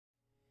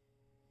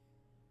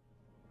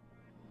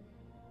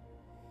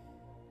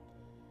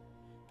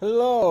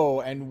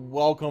Hello, and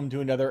welcome to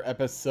another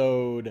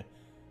episode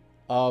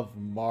of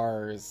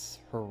Mars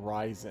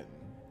Horizon.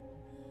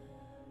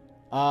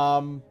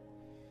 Um,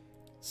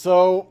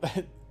 so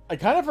I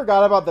kind of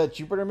forgot about that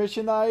Jupiter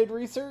mission I had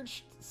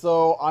researched,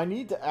 so I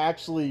need to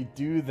actually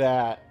do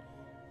that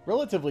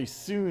relatively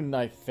soon,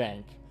 I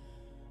think.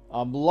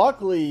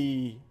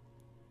 Luckily,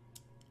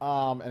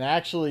 and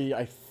actually,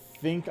 I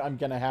think I'm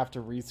gonna have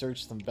to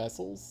research some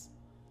vessels,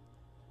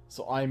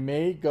 so I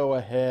may go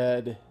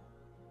ahead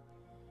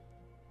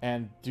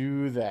and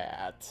do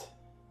that.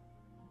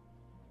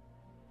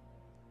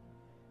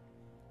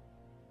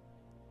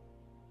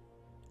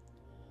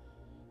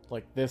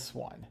 Like this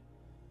one.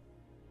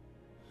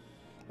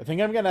 I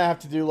think I'm gonna have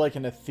to do like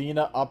an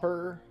Athena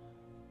upper.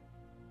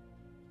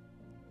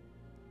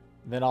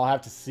 Then I'll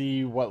have to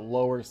see what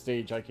lower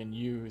stage I can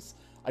use.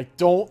 I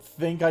don't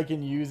think I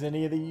can use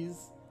any of these.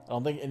 I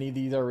don't think any of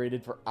these are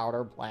rated for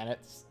outer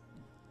planets.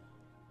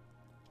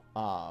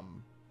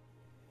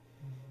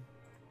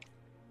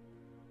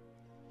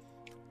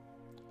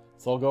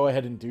 So I'll go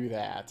ahead and do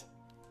that.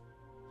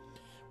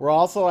 We're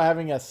also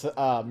having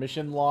a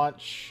mission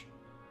launch,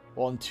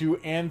 well, in 2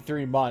 and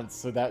 3 months,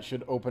 so that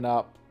should open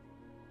up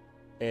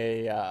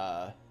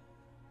a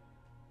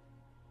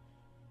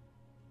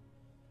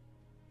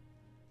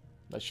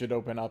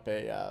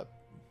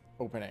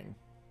opening.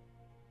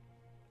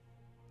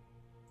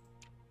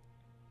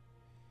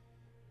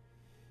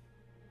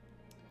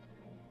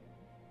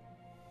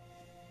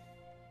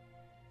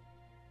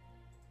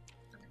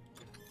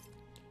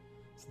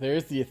 So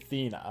there's the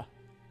Athena.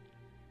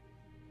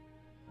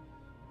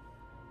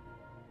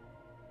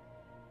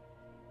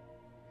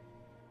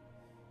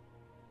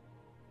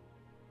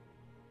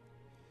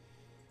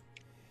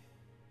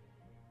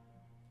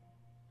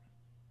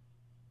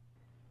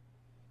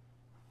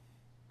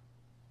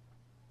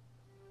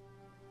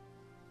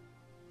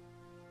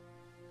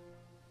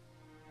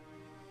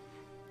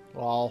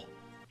 Well,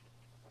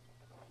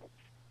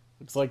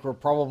 looks like we're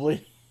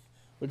probably...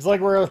 looks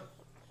like we're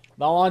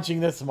not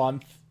launching this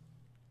month.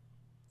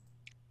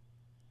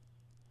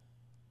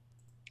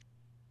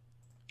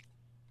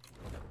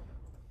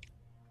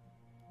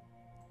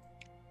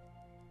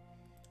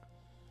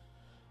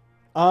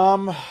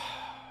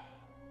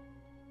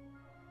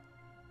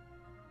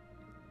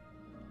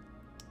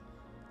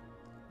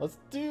 Let's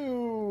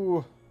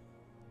do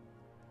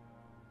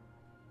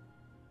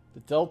the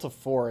Delta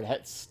 4.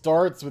 It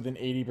starts with an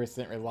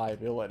 80%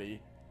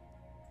 reliability.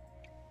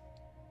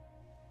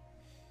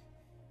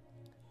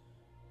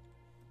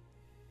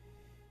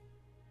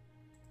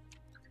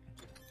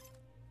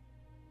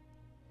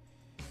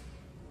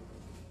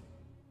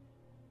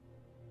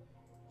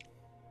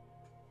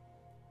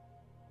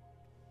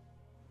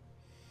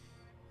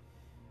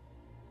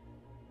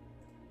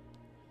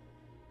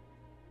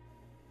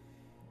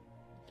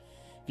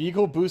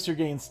 Vehicle booster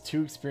gains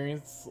 2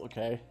 experience.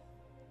 Okay.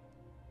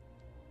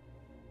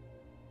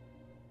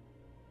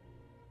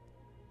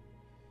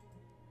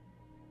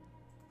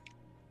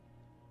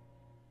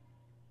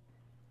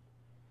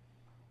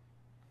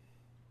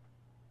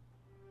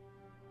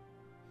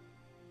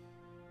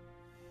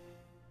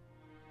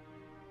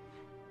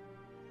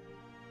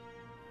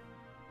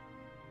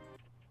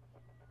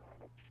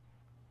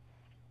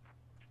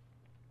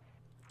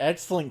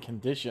 Excellent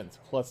conditions.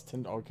 Plus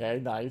 10. Okay,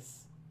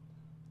 nice.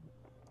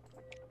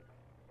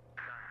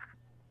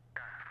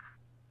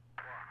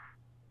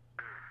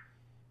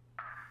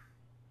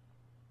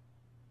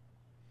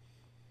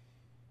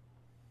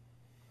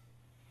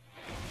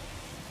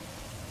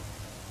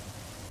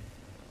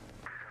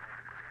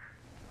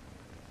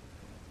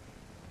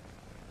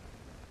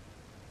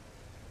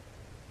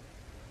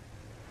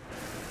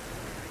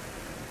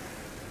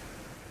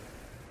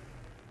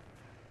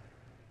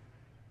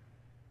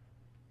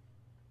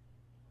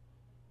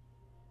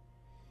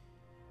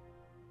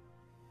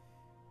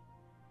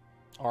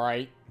 All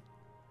right.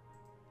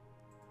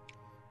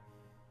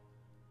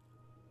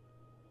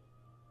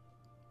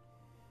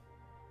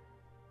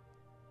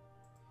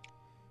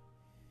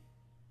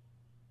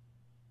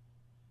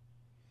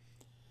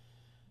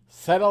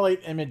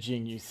 Satellite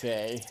imaging, you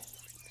say?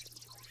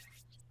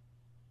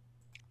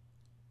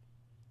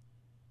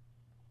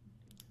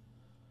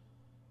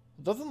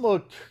 It doesn't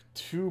look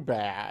too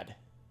bad.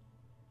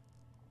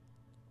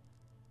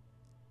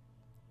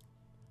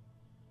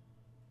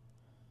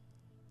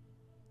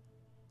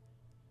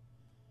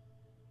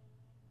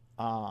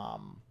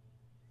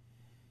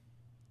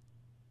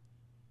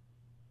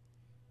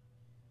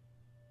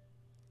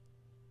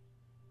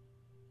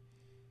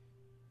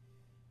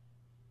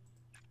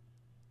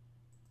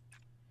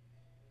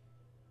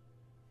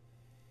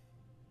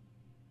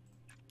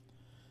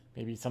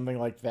 Maybe something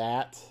like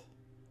that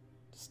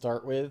to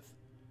start with.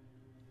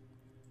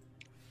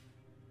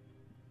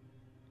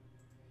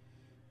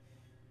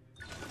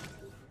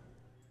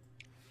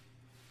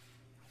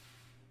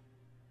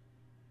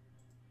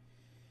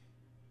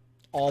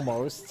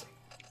 Almost.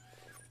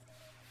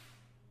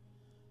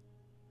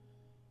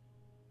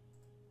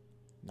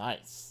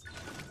 Nice.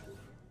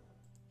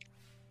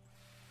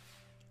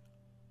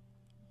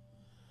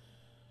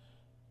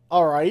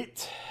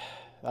 Alright.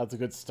 That's a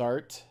good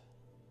start.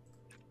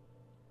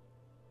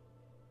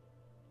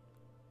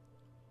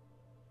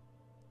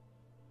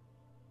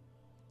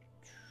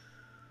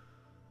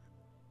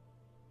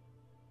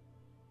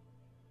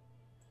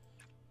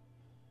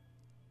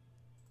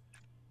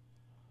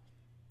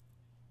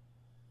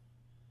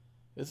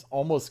 This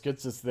almost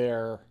gets us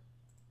there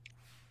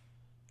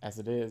as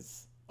it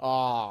is.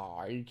 Oh,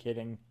 are you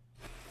kidding?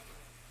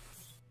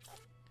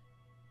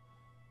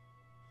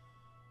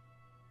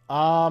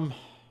 I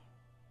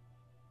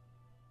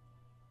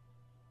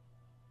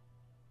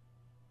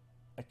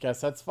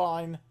guess that's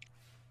fine.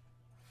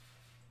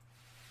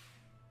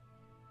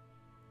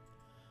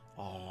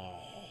 Oh.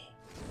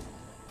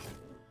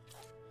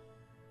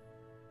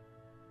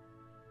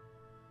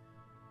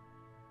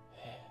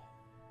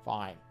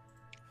 Fine.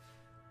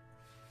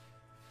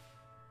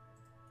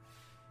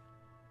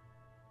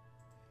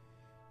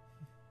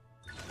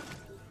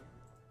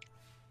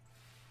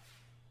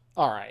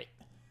 All right.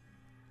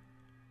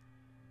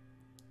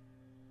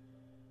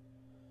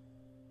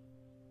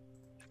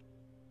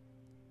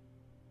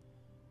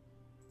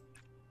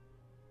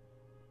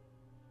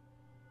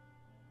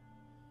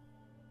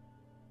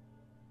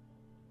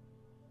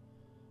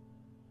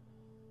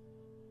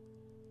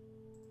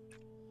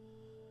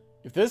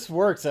 If this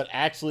works, that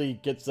actually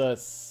gets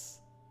us...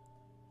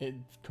 It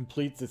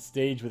completes the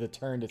stage with a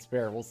turn to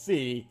spare. We'll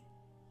see.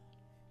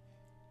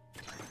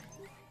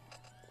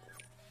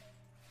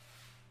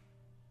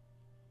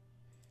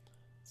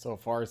 So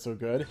far, so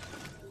good.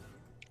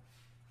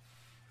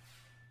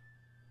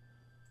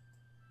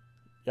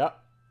 Yep.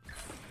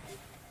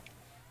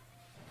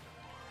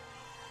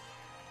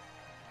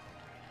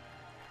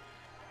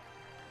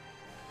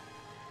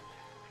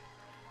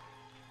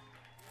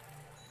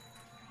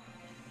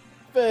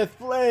 Fifth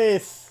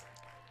place!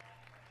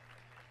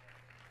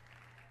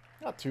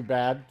 Not too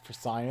bad for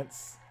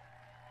science.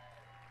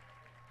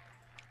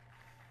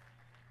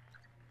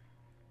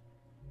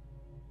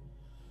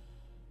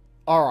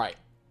 Alright.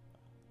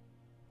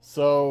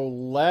 So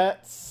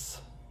let's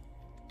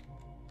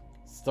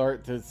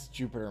start this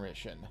Jupiter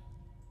mission.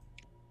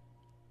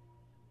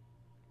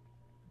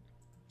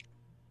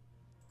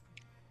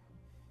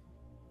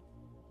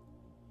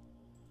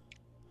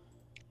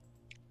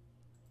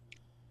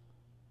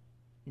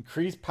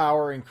 Increase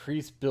power,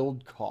 increase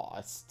build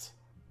cost.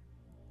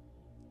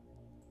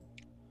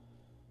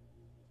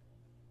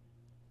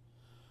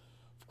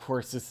 Of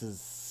course, this is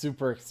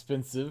super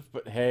expensive,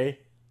 but hey.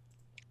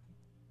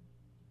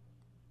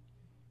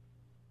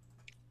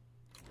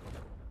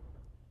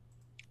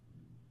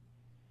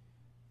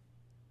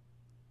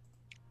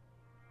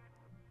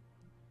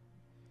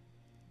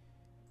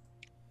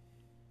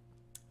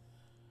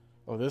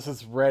 Oh, this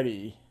is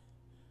ready.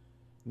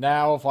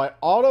 Now, if I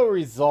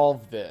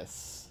auto-resolve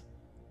this...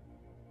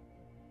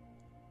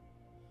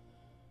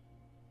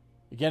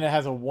 Again, it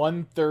has a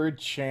 1/3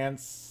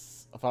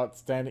 chance of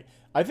outstanding.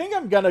 I think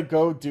I'm gonna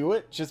go do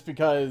it just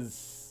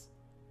because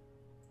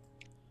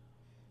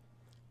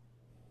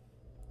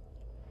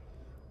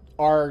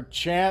our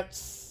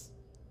chance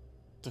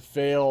to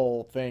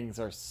fail things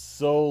are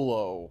so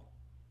low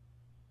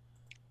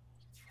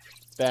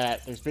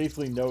that there's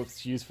basically no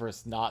excuse for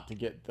us not to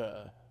get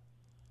the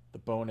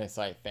bonus,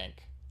 I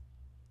think.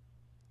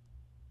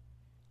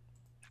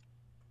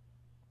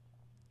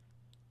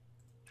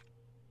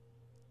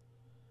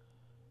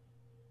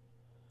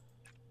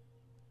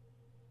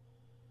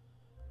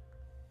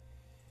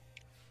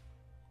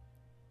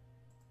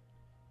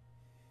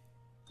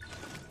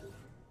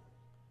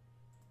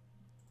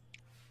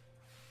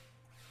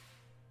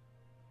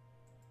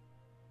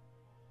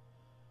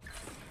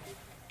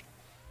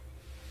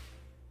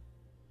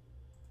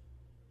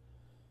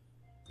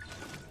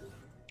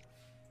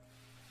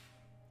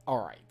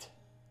 All right.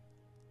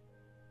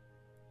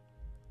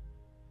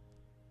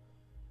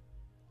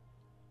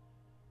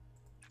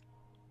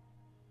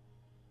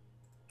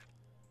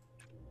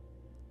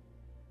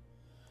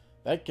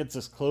 That gets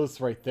us close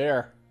right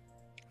there.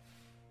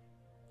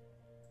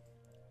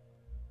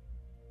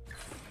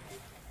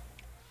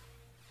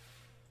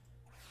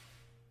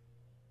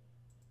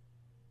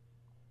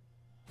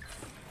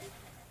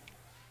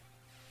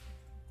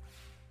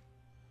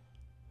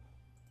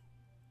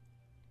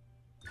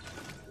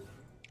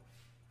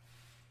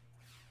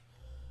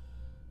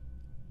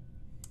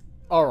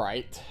 All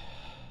right.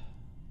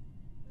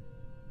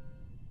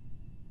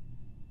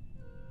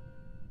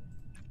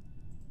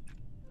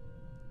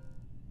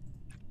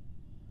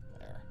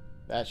 There.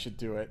 That should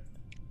do it.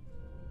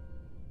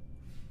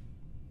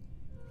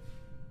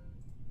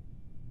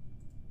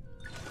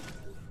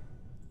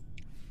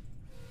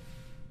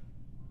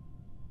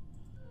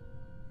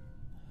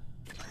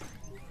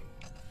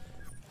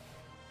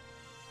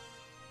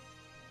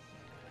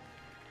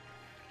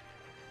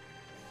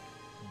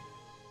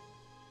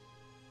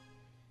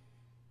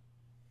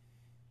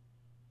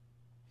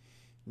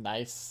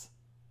 Nice.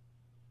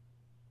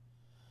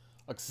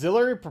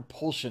 Auxiliary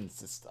propulsion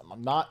system.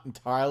 I'm not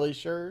entirely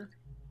sure.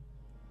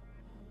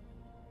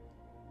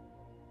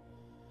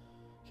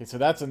 Okay, so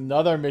that's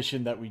another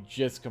mission that we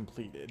just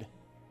completed.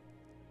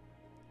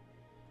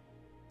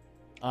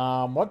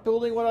 What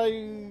building would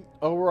I...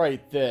 Oh,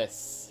 right,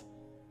 this.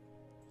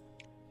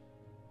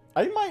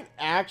 I might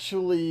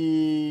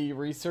actually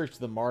research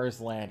the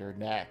Mars lander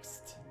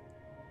next.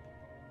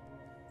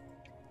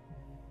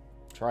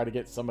 Try to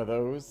get some of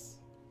those.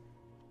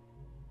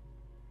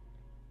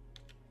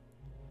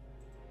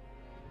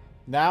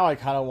 Now I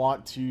kind of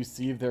want to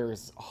see if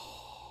there's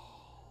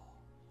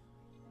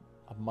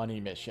a money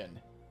mission.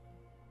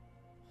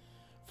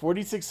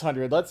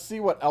 4,600. Let's see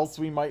what else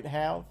we might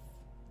have.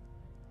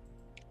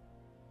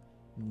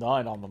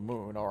 None on the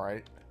moon. All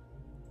right.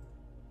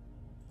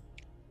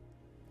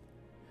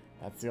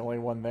 That's the only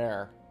one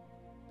there.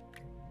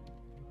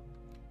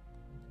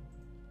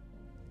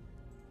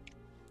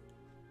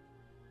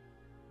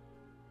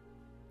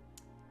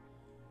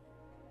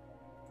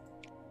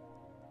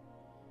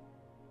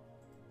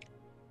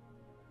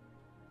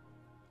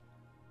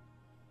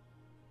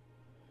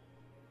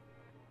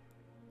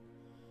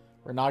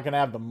 We're not going to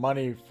have the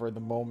money for the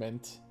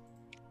moment.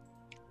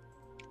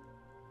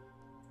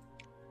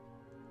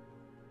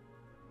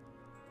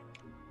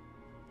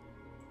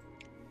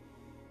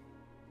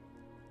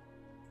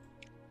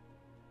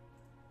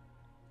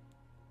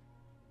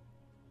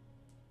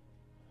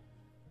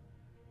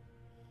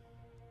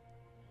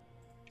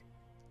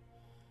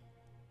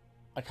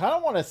 I kind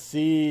of want to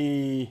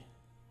see...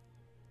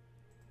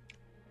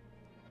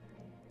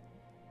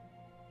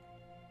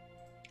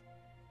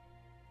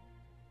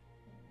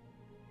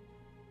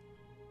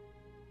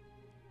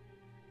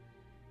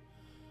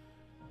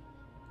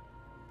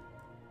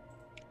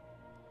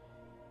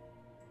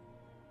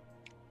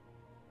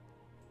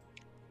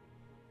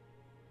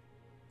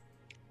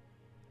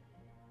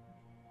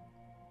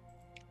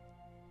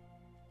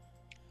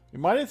 We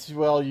might as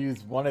well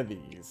use one of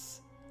these.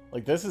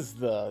 Like, this is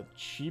the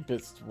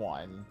cheapest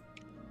one.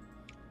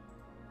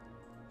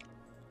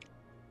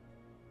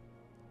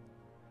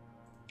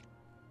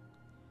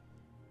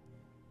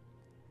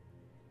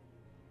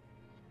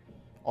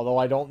 Although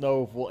I don't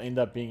know if we'll end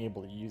up being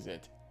able to use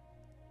it.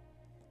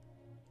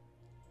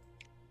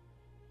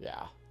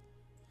 Yeah.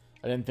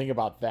 I didn't think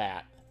about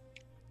that.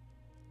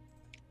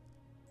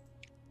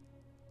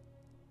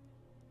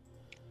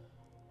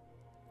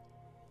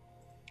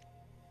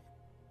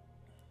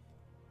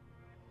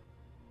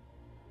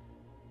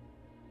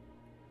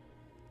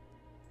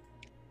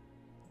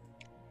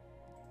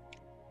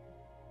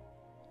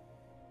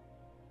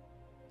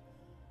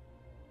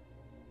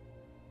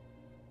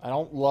 I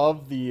don't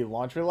love the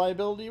launch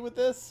reliability with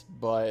this,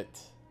 but...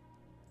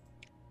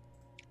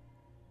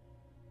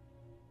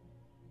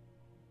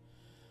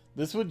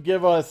 this would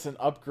give us an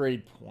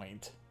upgrade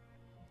point.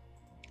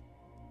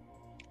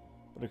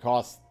 But it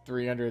costs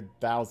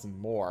 300,000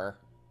 more.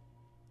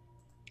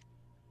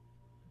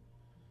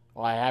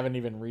 Well, I haven't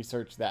even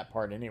researched that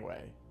part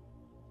anyway.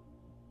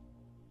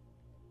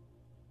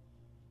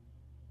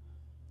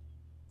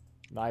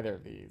 Neither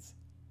of these.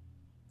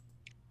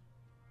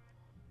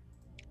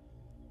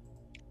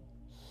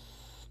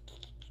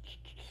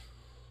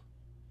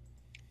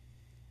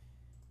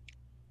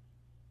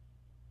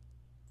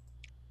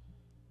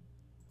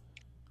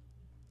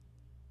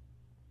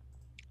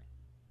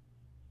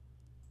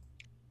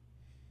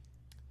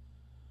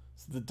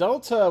 So the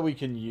delta we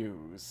can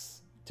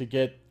use to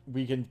get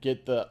we can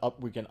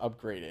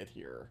upgrade it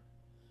here.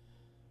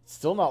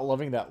 Still not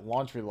loving that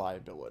launch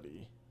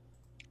reliability.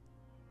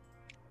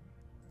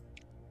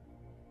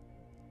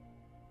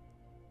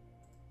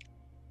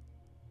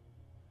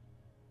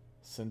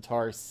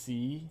 Centaur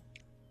C.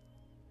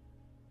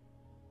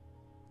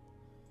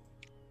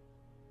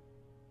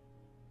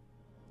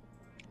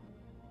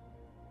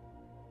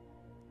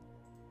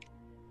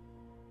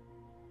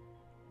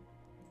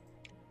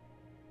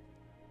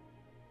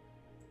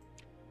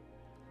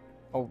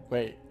 Oh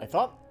wait, I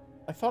thought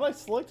I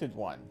selected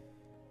one.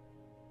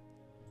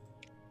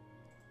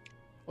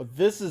 Oh,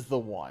 this is the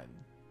one.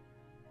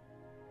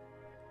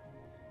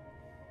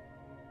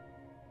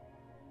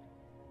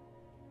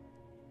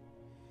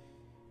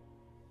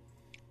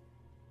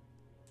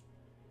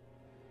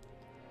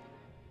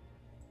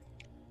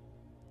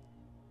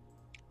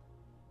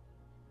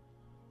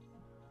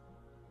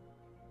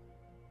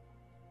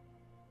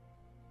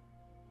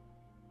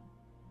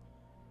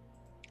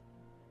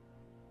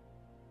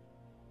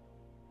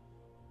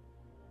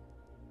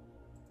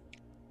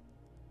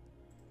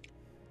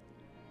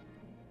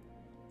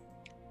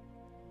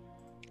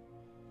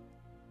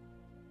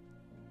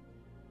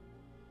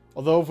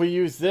 Although if we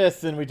use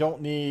this, then we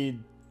don't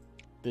need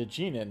the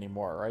gene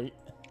anymore, right?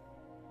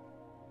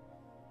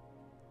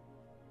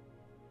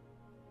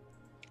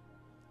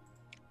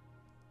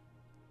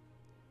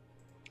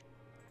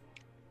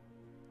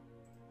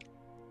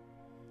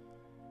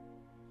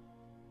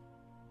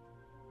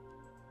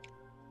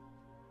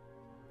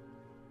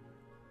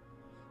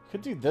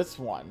 Could do this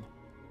one.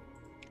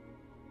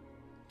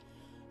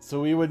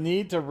 So we would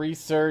need to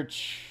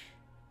research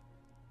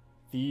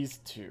these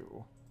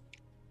two.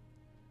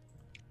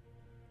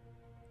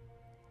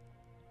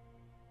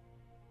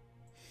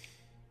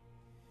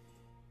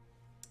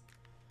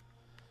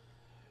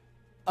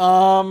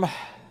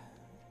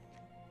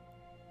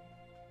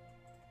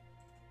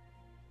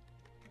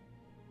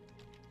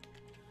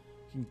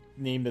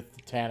 can name this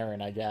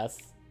Tanarin, I guess.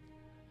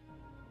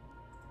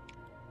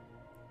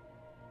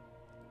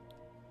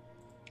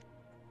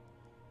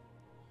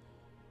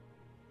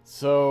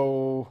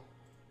 So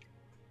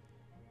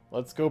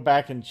let's go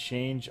back and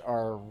change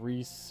our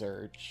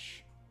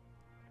research.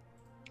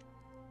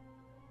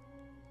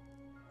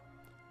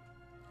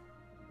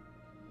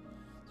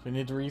 So we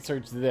need to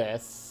research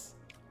this.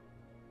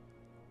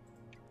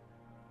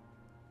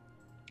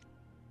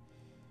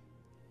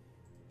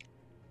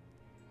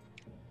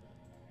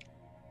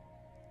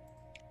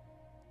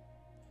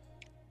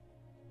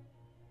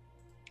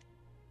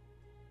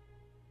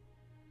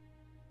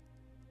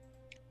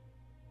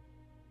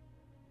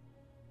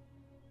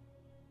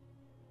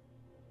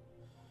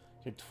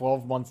 Okay,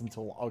 12 months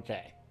until...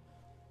 Okay.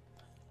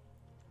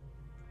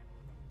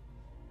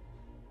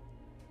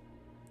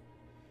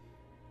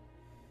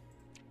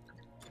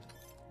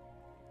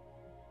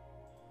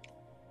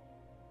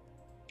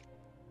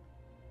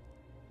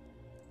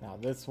 Now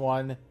this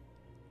one...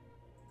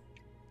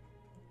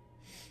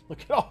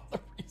 Look at all the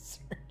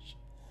research.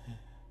 I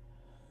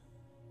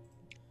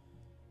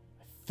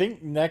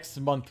think next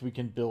month we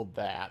can build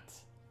that.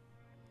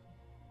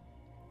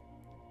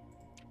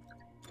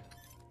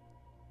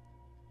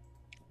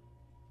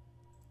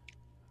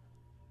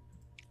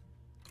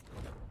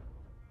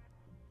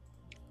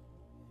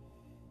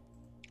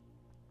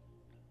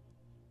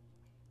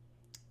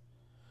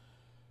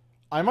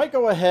 I might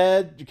go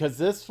ahead, because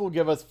this will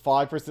give us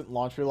 5%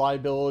 launch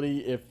reliability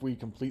if we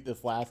complete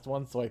this last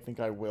one, so I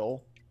think I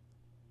will.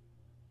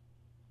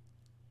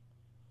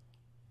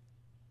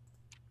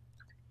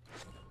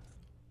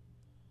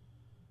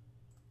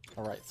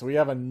 Alright, so we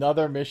have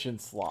another mission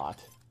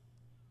slot.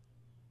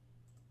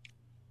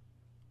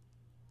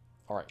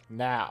 Alright,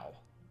 now.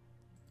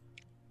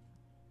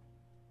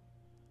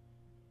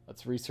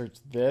 Let's research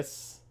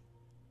this.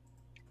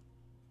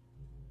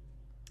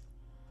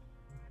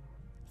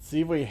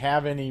 See if we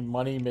have any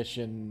money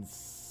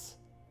missions.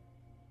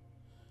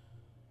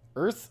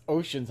 Earth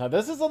Oceans. Now,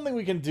 this is something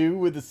we can do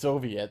with the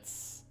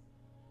Soviets.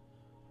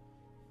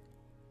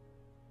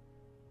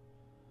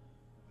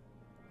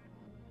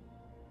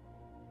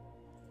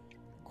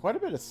 Quite a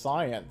bit of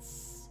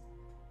science.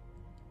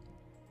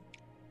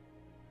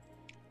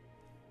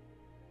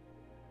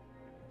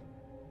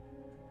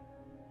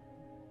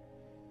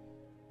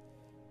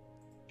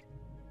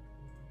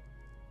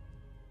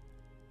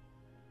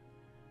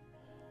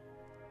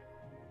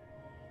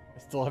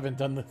 Still haven't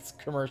done this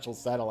commercial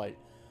satellite.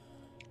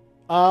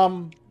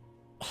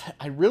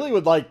 I really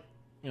would like,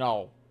 you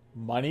know,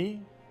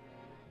 money.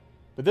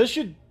 But this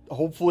should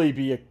hopefully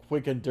be a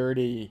quick and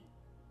dirty.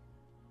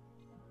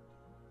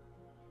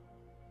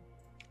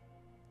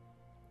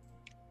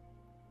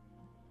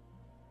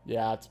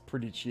 Yeah, it's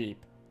pretty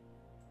cheap.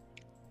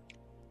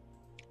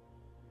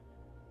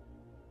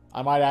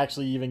 I might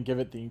actually even give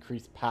it the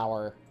increased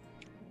power.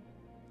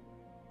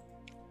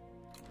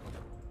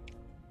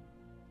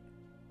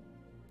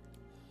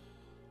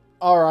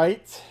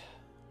 Alright.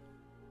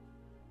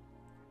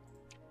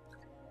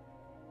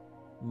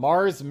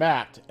 Mars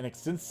mapped. An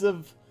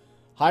extensive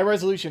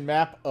high-resolution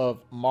map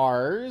of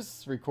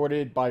Mars,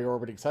 recorded by your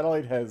orbiting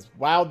satellite, has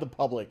wowed the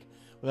public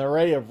with an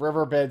array of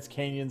riverbeds,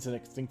 canyons, and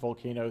extinct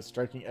volcanoes,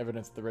 striking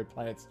evidence of the red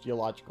planet's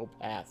geological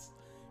past.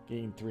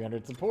 Gaining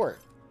 300 support.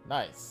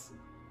 Nice.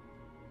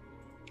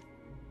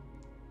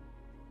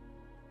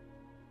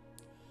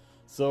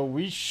 So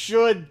we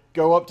should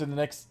go up to the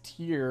next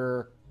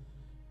tier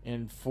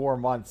in 4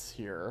 months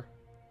here.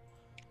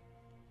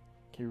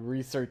 Okay,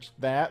 research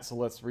that, so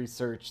let's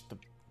research the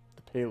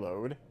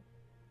payload.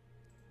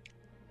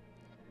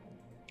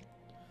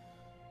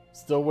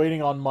 Still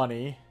waiting on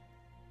money.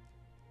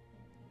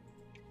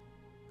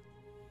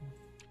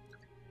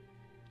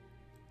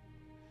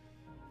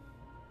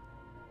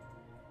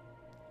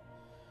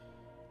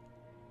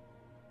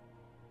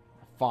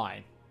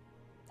 Fine.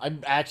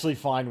 I'm actually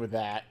fine with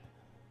that.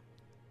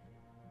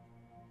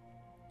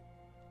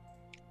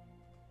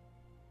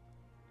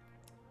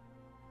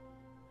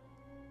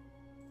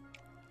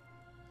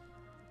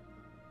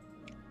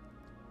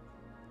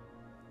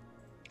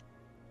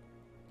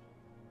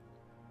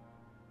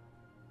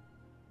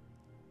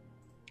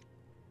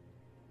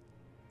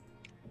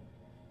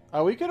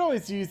 We could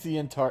always use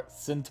the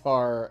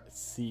Centaur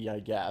C, I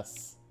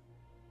guess.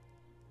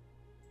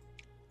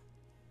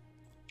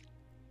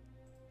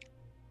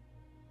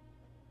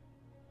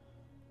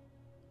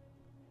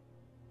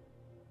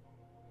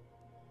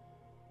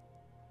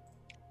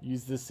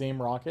 Use the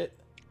same rocket.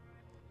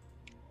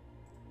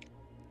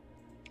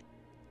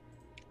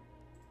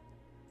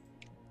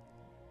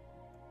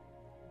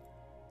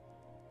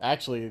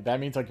 Actually, that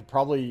means I could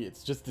probably...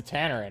 It's just the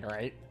Tanarin,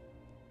 right?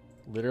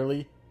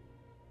 Literally.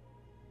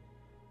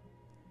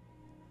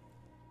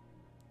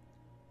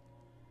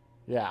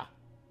 Yeah.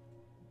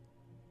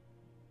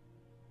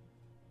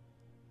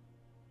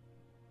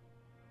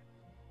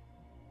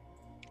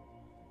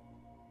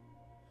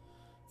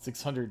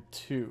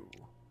 $602.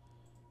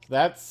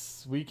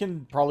 That's... We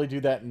can probably do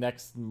that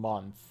next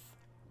month.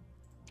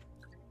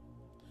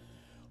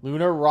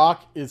 Lunar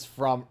rock is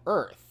from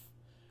Earth.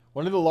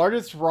 One of the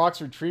largest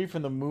rocks retrieved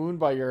from the moon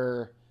by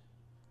your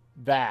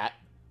that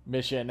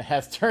mission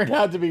has turned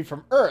out to be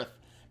from Earth.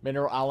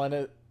 Mineral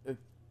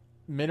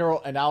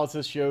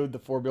analysis showed the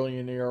 4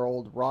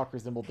 billion-year-old rock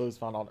resembled those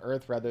found on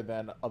Earth rather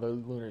than other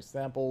lunar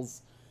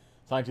samples.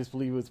 Scientists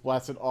believe it was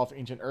blasted off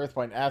ancient Earth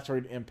by an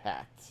asteroid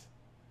impact.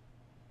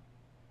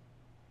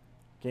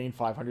 Gain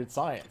 500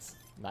 science.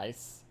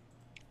 Nice.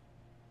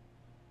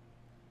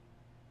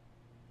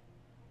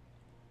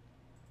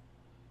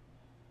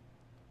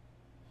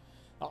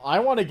 Now, I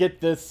want to get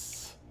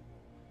this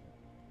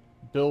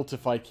built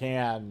if I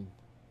can.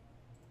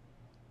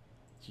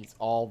 Jeez,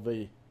 all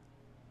the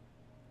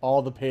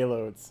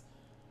payloads.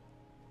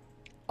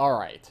 All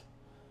right.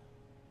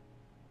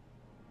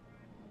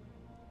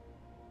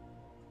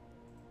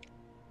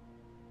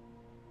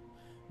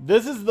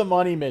 This is the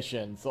money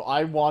mission, so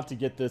I want to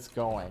get this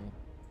going.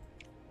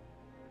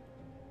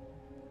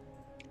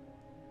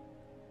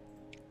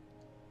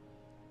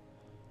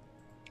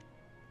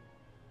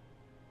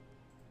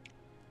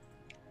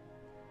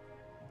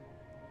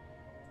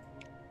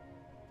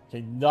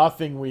 Okay,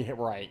 nothing we hit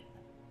right.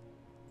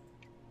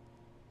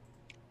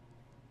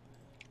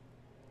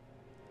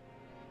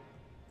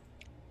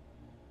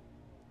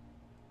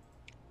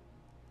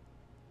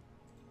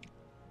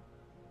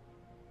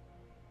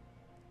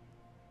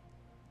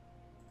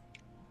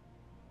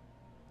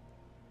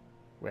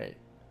 Wait.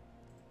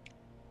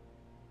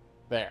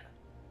 There.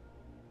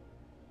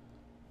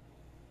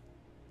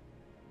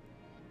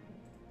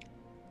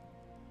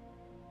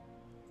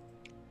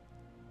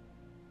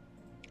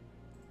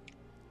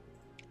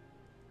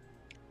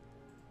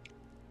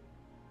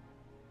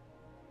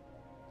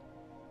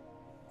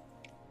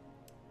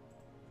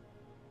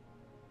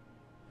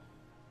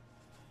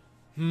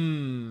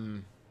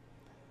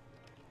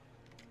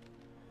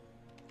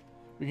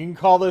 We can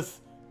call this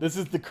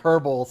is the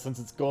Kerbal since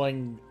it's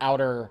going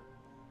outer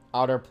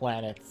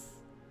planets.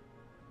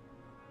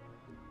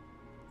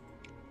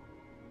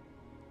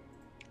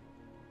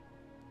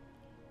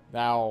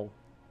 Now,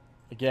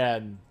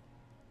 again,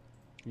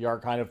 we are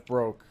kind of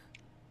broke.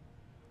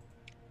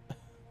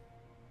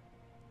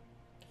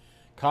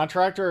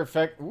 Contractor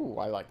effect. Ooh,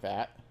 I like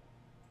that.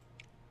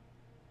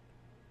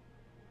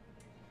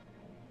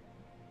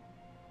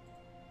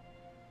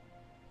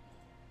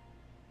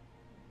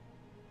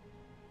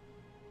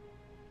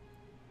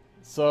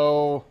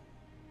 So,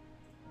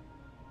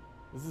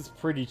 this is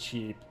pretty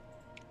cheap.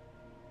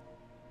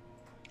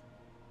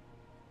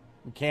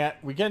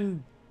 We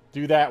can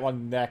do that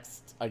one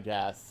next, I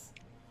guess.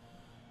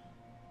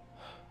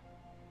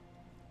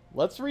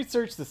 Let's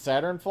research the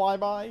Saturn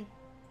flyby.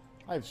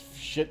 I have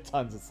shit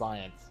tons of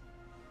science.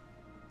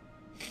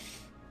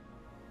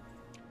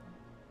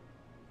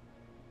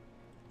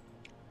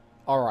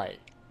 Alright,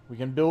 we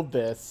can build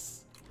this.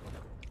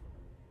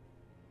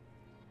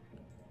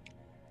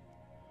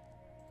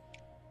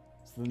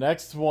 So the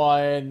next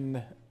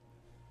one...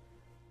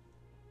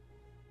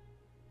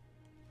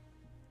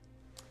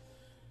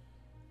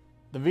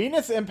 The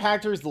Venus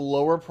Impactor is the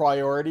lower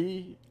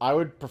priority. I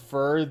would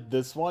prefer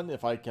this one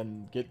if I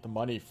can get the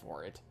money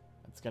for it.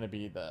 That's going to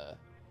be the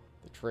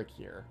trick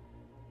here.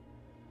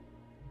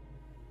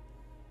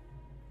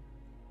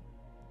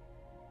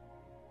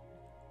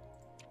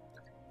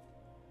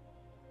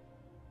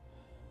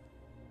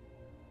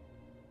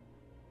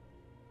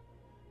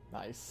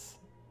 Nice.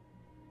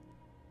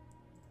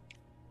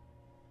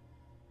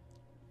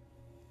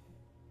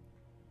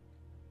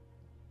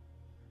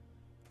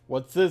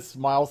 What's this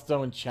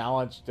milestone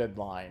challenge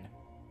deadline?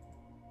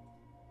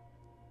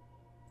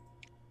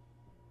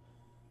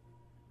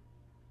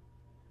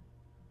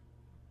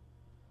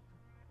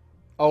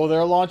 Oh,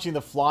 they're launching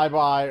the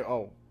flyby.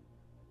 Oh,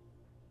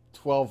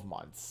 12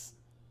 months.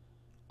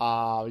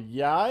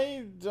 Yeah,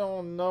 I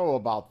don't know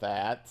about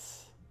that.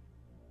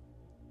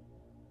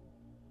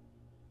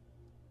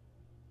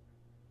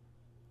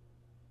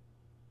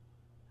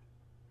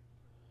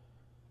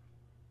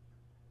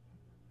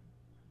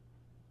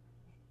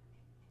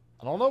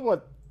 I don't know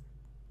what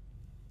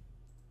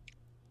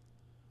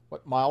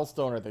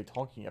milestone are they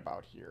talking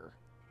about here?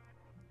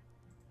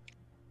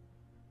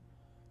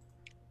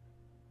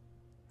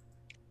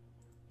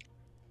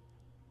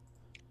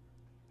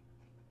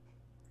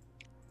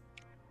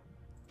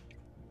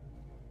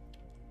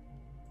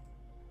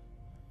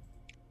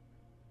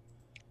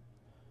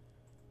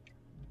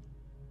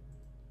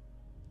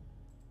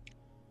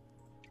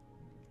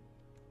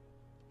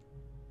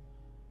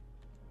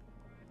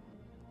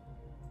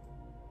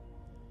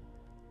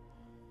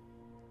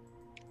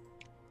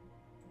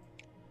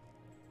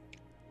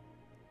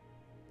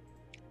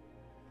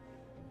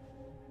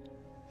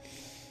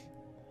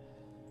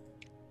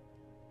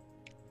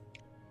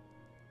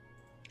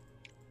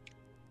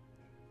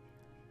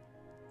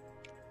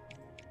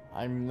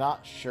 I'm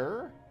not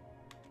sure.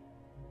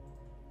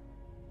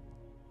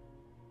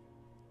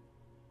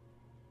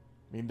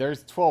 I mean,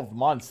 there's 12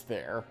 months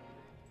there.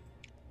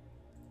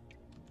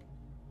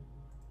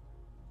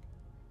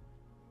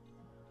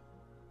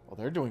 Well,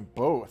 they're doing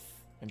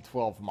both in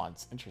 12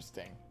 months.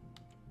 Interesting.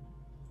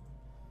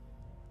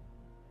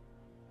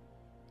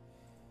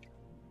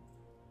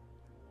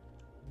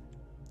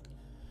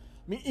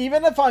 mean,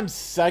 even if I'm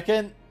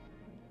second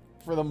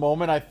for the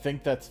moment, I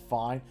think that's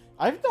fine.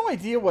 I have no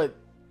idea what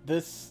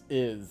this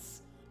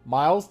is.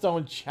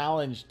 Milestone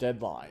challenge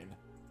deadline.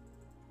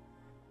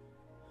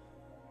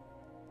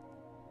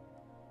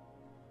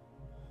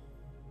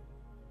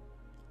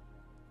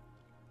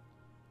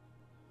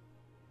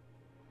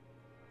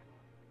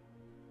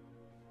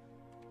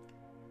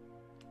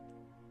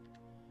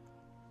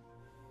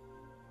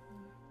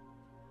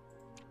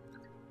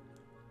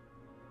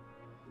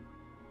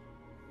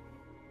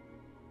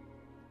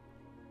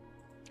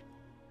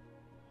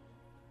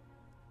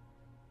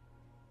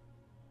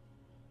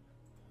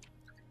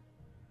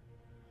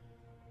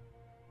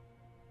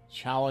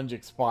 Challenge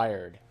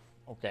expired.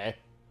 Okay.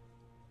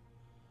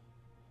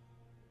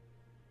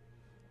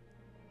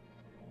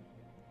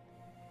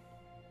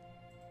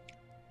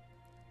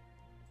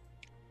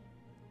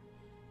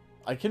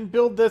 I can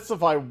build this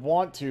if I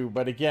want to,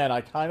 but again,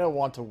 I kind of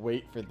want to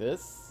wait for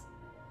this.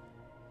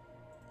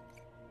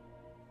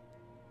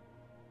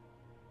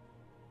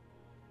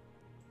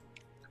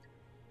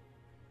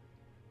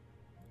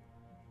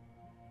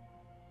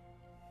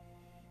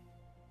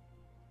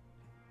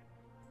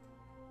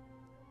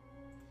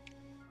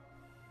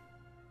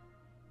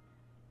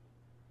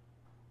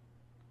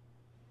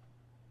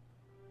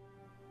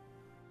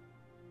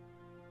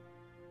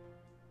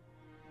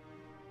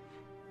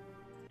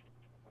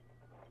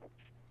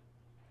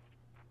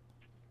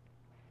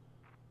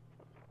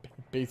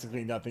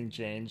 Basically nothing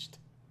changed.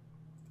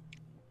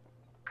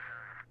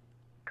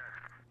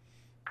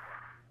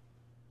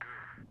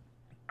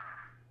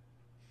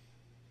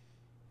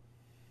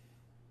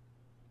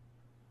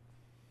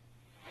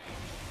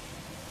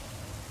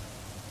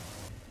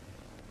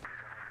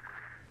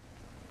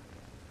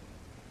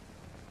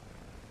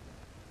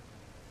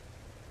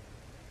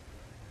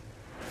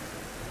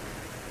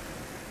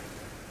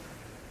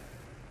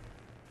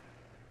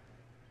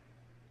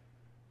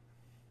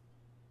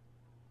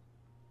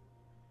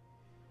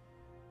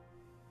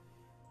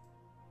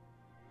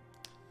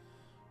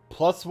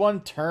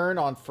 +1 turn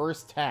on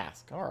first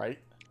task. Alright.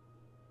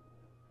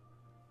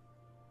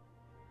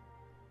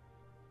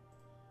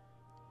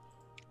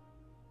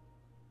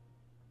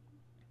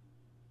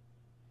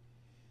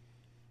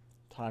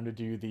 Time to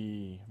do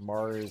the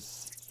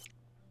Mars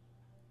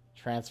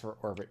transfer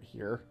orbit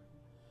here.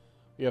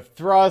 We have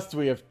thrust,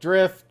 we have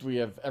drift, we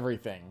have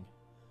everything.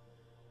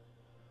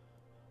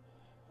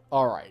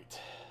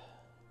 Alright.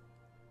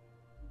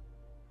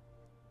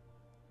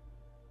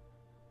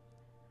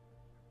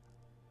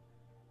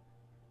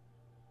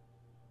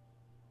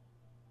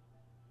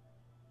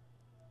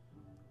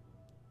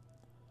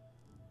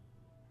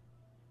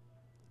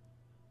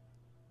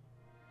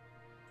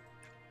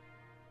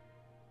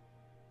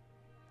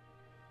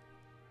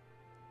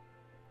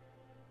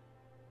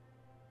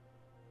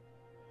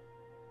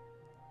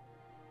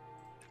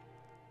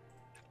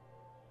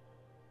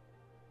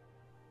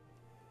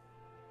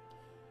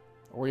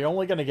 Are we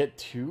only going to get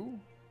 2?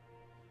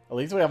 At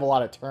least we have a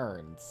lot of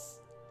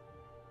turns.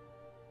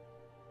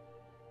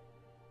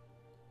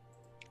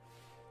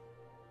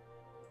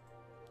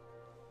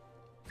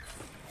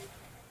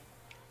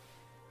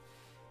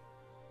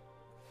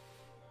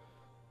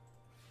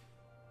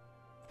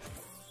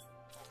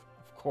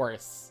 Of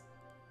course.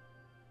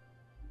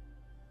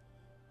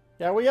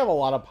 Yeah, we have a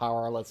lot of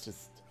power. Let's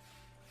just...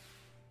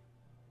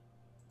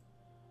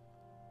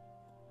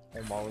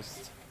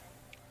 Almost.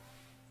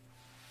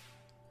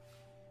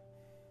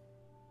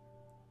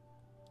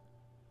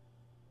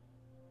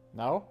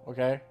 No?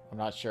 Okay. I'm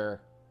not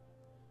sure.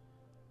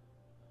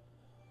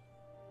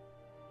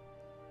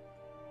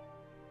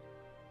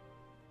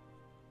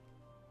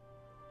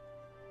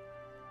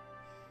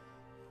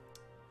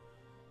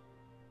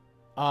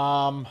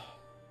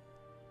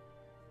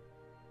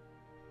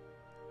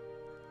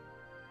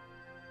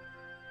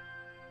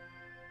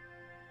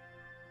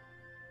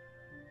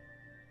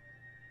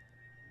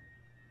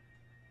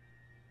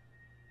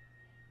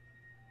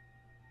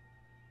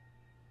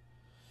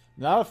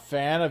 Not a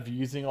fan of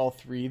using all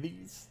 3 of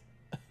these.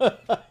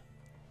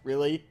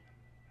 Really?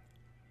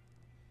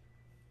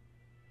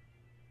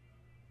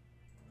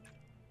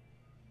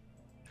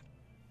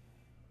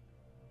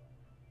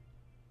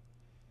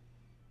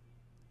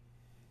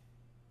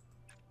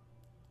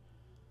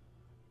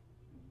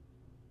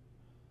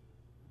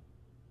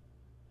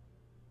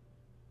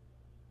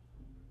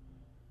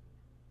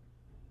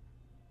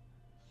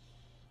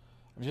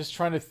 I'm just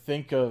trying to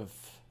think of...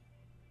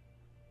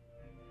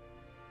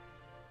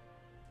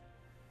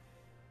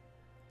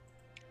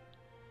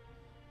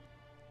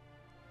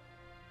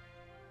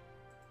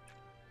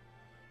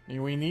 I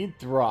mean, we need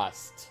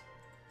thrust.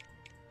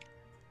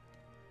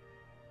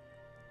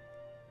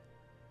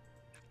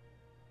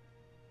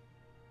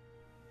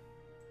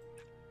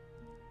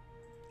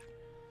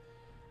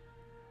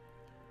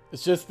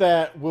 It's just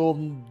that we'll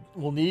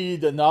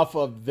need enough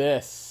of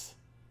this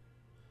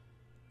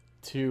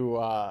to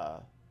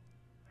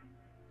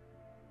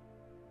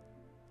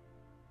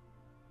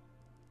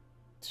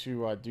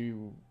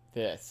do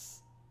this.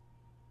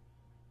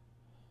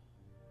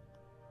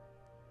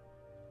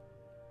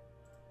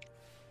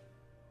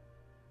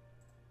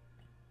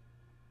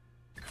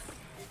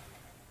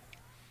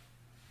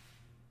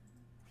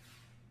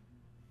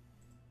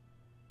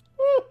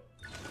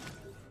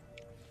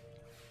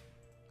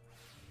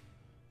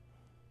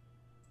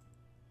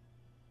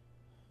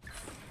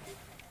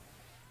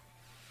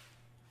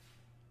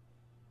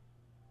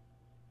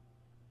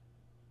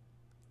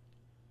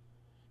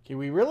 Okay,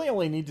 we really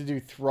only need to do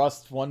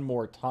thrust one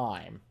more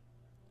time.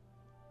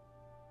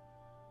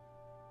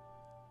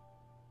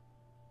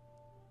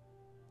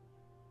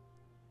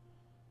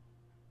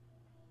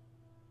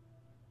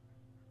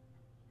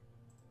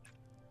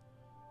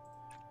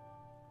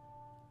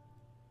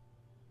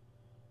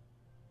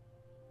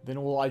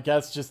 Then we'll, I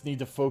guess, just need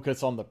to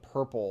focus on the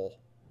purple.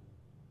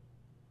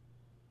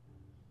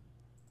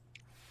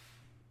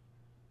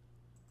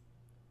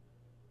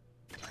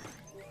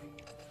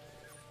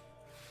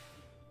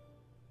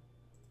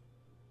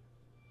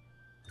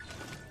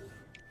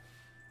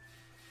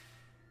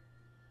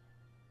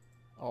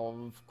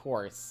 Oh, of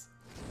course.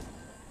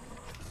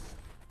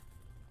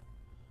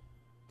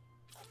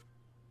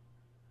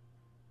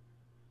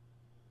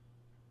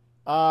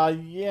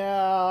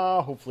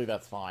 Yeah, hopefully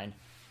that's fine.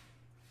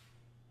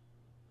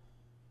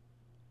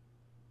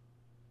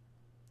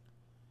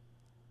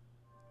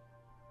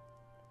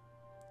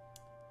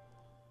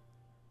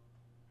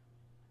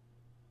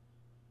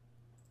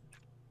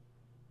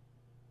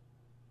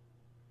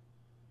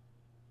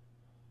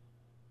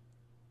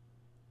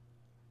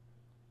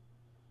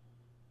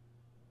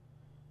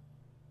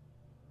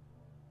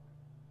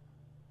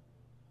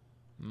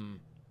 Hmm.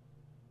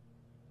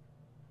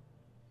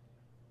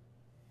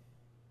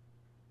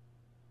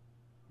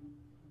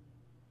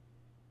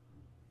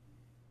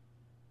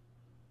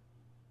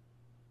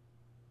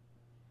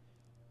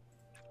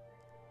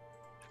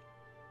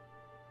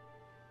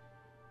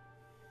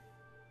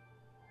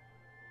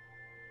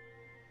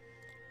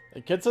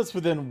 It gets us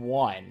within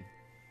one.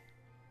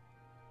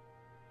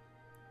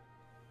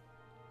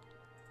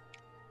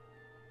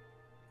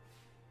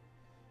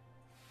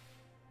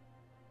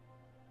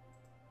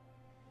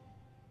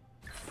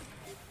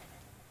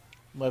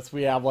 Unless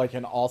we have, like,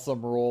 an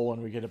awesome roll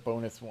and we get a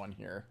bonus one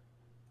here.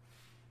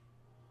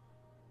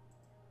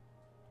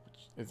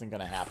 Which isn't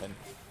gonna happen.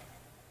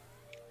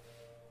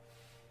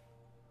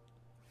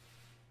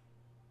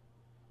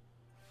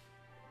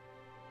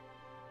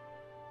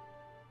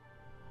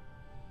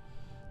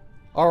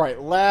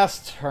 Alright,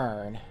 last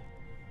turn.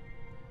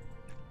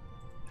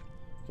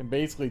 Can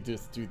basically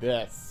just do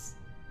this.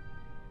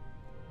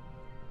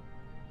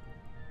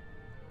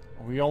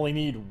 We only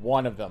need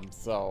one of them,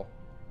 so...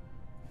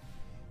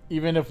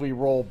 Even if we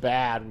roll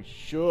bad, we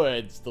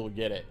should still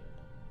get it.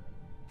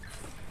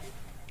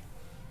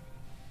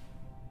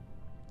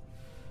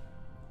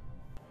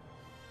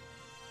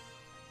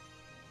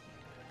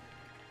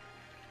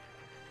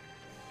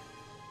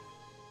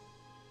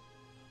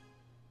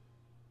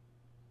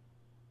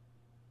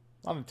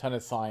 Not a ton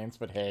of science,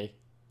 but hey.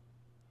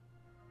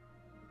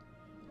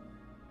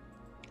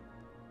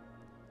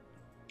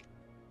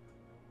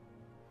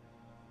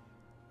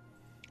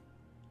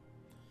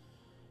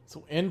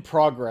 So in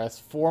progress,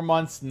 4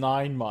 months,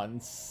 9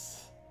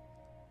 months.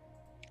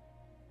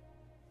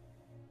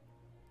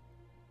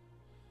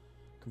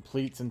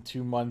 Completes in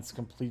 2 months,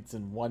 completes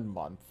in 1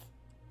 month.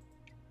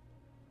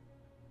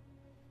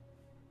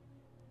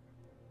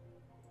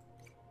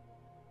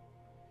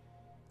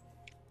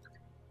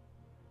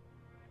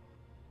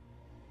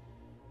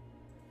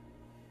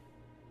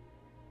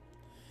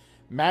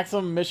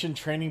 Maximum mission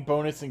training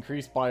bonus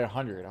increased by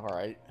 100.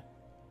 Alright.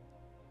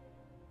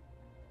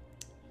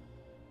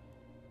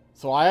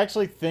 So I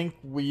actually think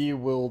we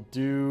will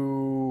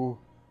do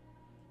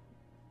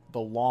the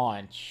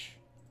launch.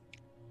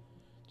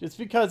 Just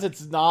because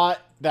it's not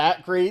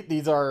that great.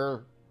 These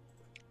are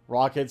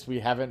rockets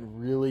we haven't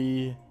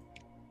really...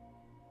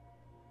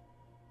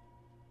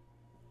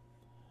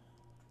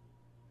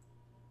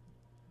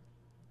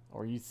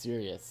 Are you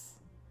serious?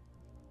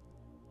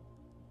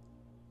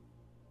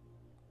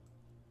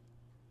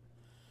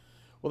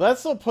 Well, that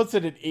still puts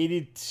it at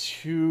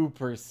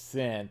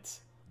 82%.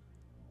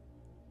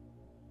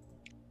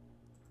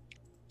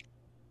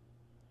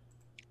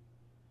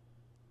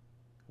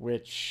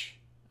 Which,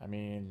 I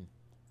mean...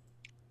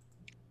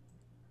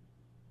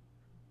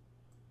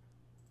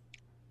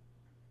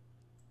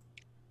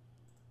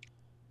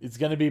 It's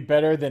going to be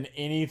better than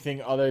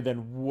anything other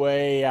than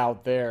way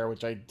out there,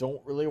 which I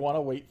don't really want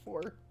to wait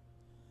for.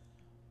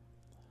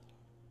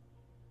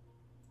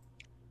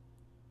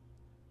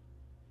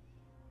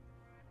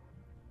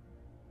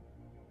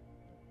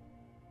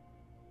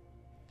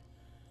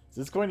 Is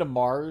this going to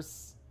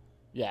Mars?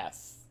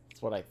 Yes,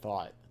 that's what I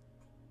thought.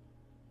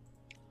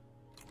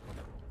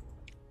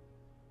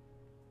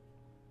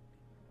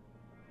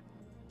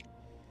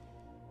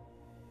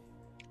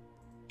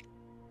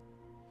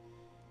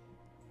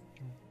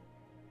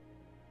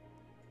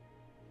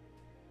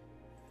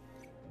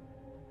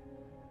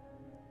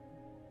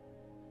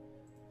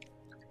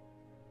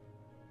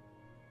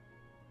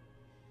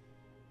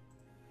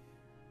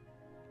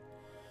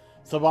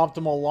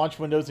 Suboptimal launch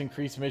windows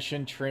increase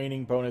mission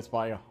training bonus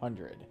by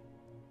 100.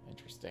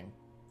 Interesting.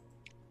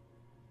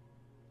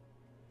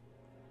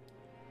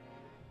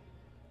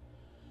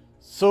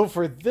 So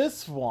for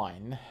this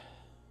one,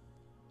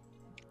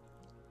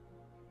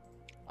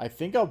 I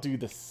think I'll do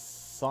the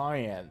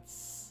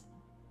science.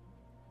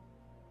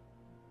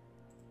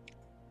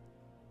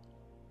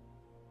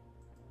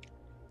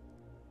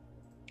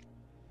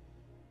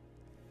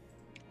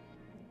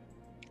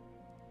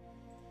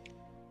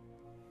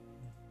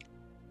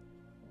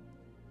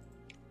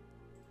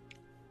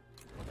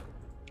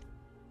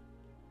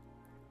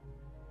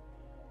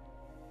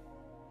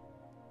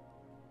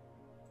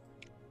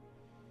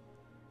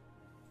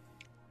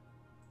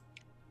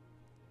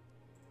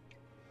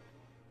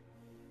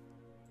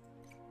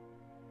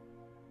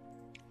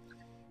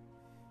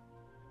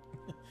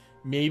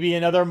 maybe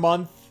another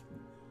month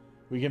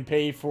we can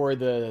pay for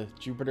the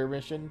Jupiter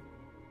mission.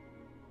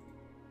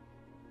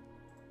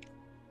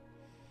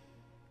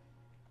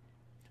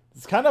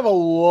 It's kind of a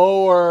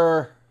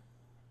lower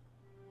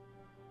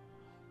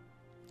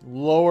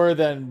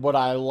than what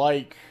I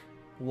like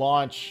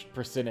launch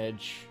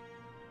percentage.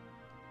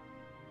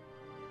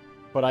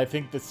 But I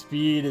think the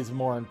speed is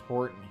more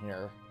important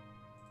here.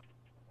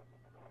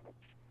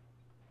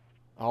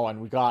 Oh,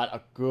 and we got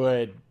a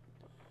good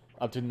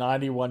up to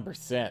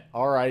 91%.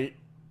 All right.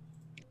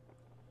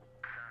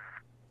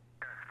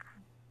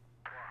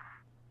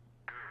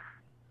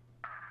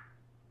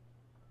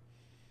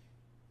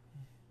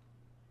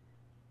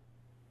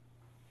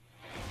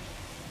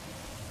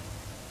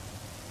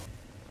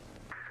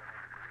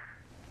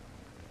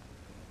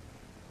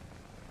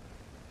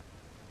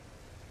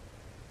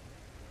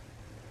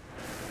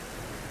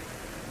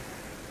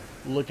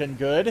 Looking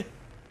good.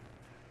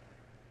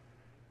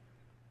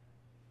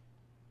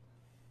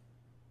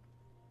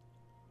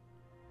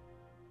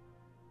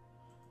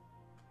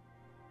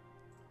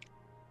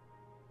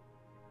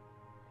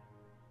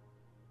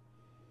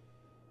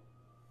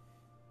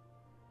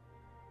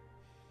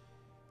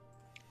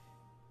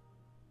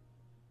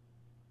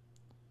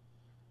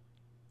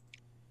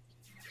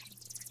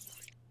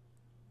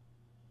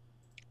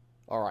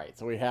 Alright,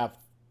 so we have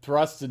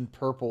thrust and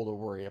purple to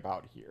worry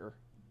about here.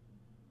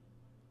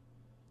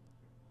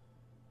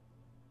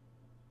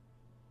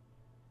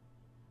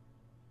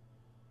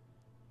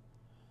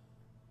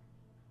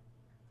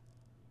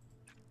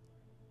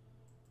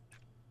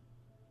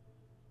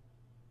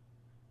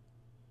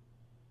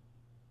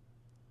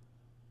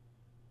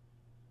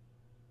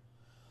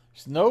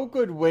 There's no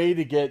good way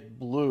to get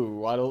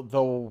blue. I don't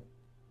though.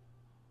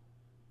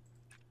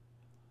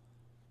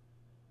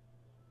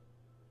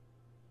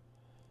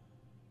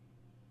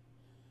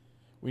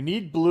 We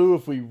need blue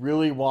if we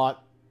really want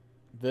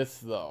this,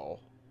 though.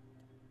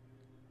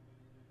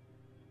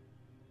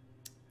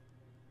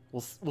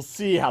 We'll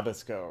see how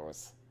this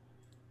goes.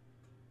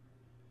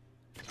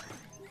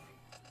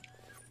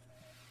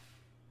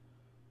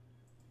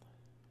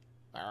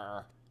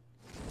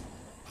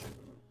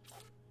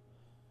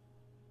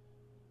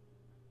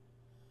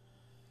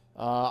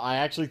 I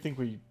actually think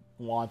we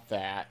want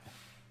that.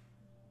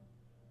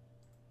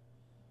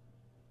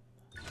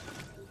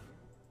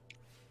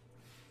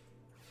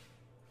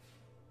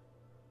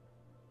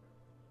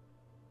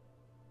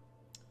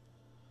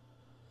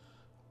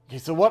 Okay,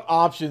 so what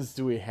options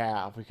do we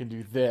have? We can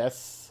do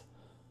this,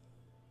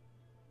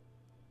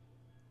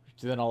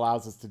 which then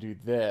allows us to do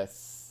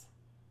this.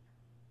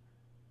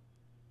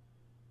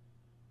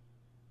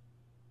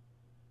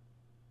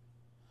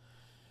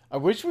 I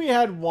wish we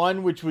had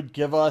one which would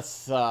give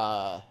us,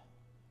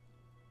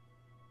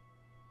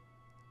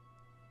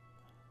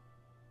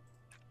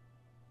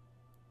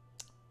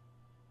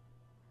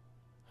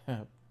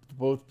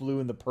 both blue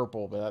and the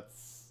purple, but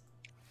that's,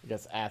 I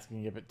guess,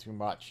 asking a bit too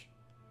much.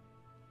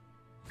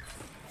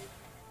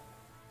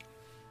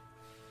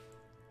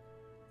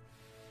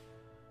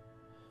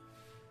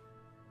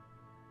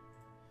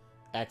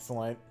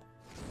 Excellent.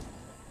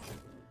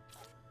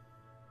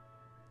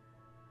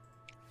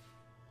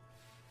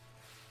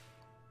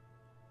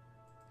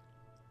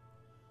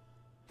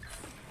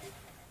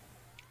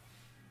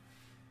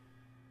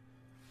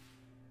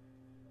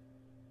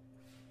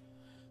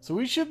 So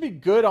we should be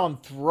good on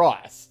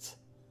thrust.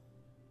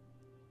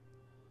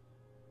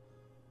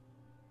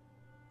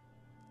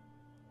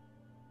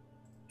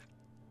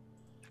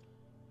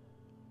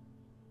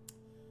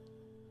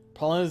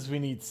 Problem is we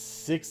need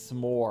 6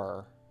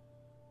 more.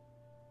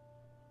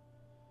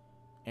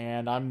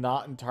 And I'm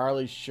not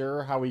entirely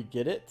sure how we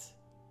get it.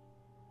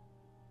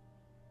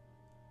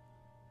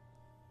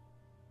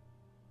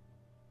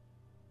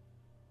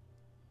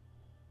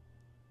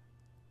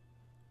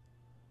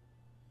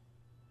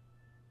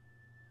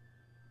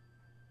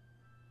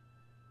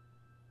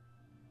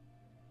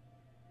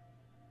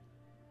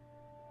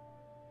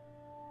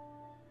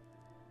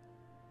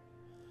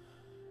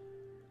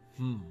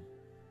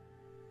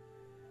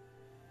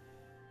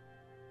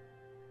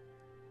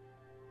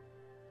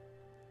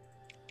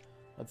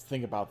 Let's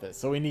think about this.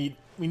 So we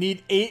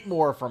need 8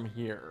 more from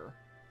here.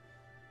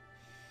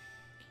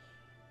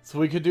 So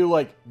we could do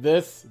like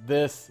this,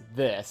 this,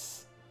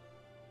 this.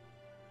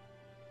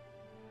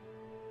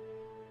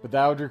 But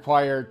that would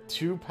require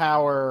 2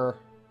 power.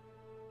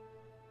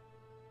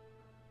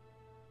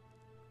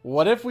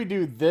 What if we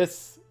do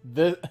this,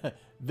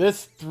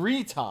 this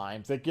 3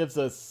 times? It gives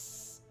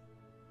us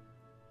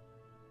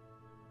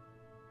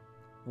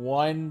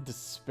 1 to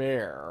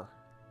spare.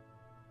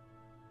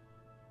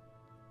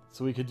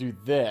 So we could do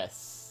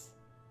this.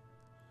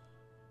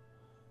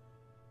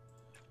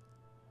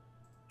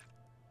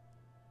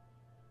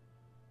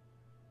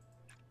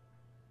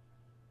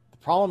 The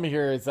problem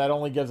here is that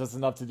only gives us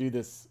enough to do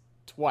this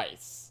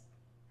twice.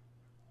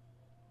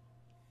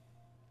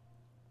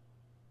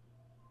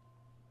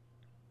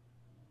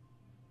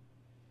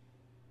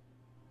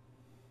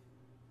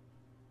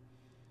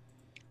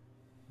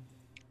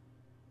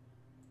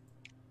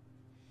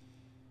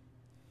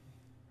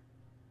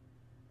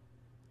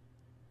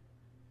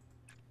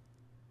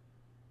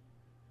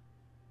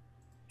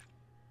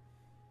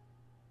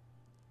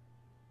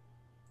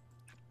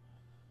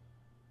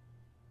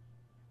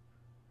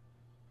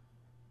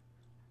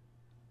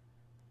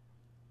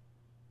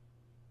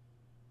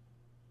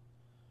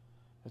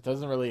 It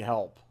doesn't really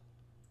help.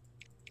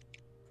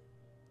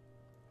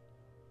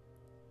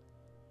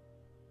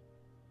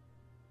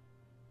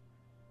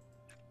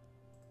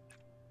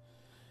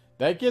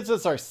 That gives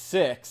us our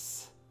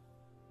 6.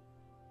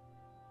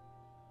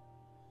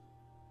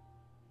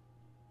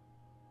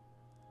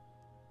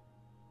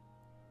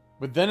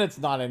 But then it's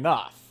not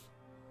enough.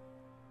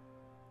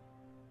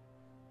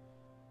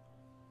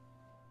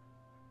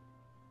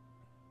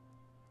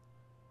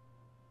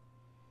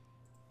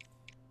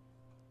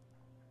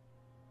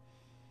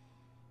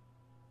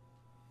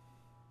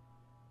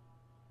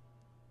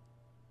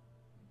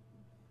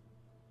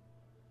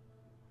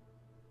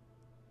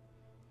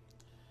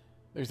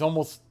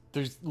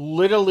 There's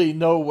literally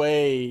no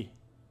way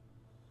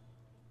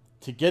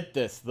to get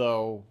this,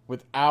 though,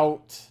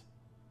 without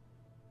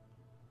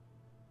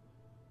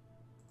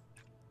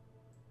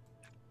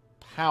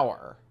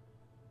power.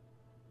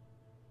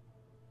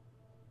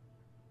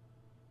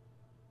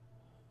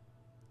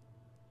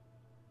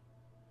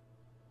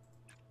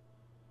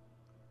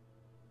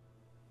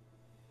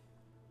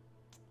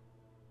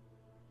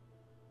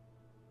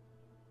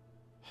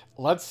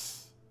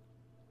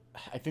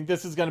 I think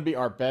this is going to be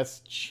our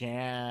best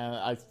chance.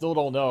 I still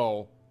don't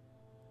know.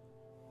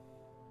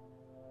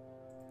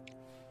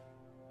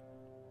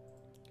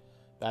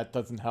 That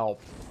doesn't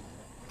help.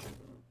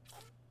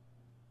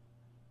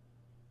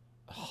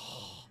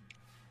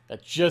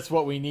 That's just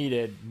what we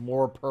needed.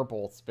 More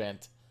purple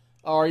spent.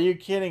 Oh, are you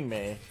kidding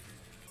me?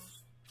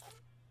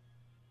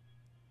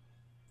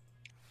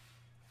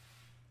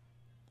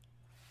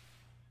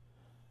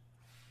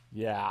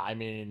 Yeah, I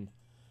mean,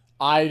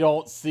 I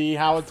don't see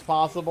how it's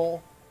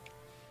possible.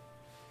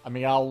 I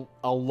mean, I'll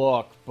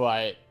look,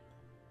 but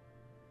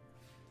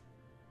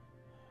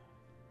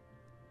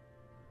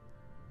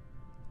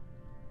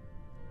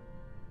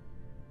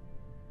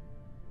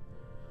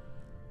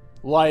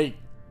like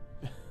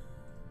I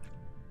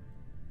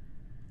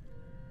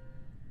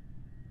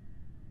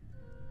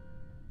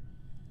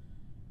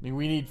mean,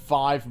 we need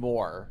 5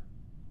 more.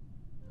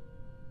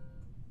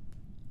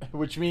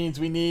 Which means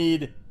we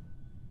need...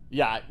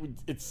 Yeah,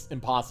 it's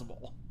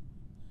impossible.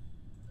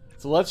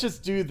 So let's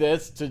just do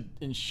this to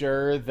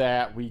ensure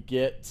that we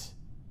get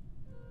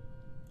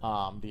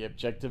the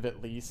objective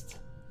at least.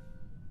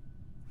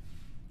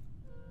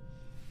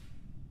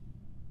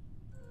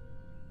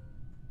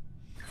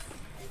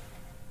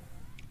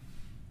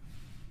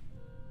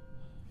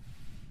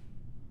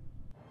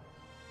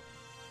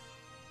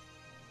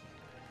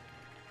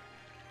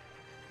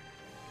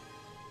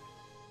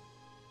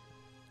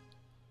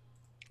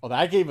 Oh,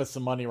 that gave us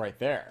some money right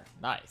there.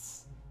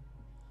 Nice.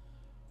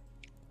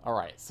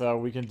 Alright, so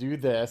we can do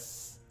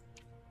this.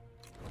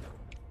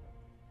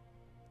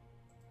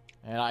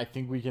 And I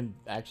think we can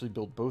actually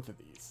build both of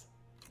these.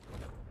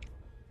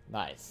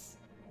 Nice.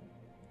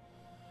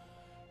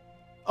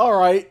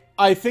 Alright,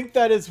 I think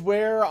that is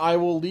where I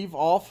will leave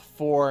off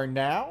for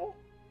now.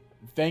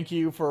 Thank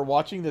you for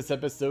watching this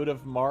episode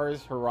of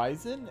Mars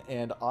Horizon,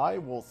 and I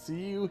will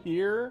see you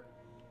here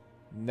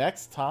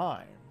next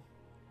time.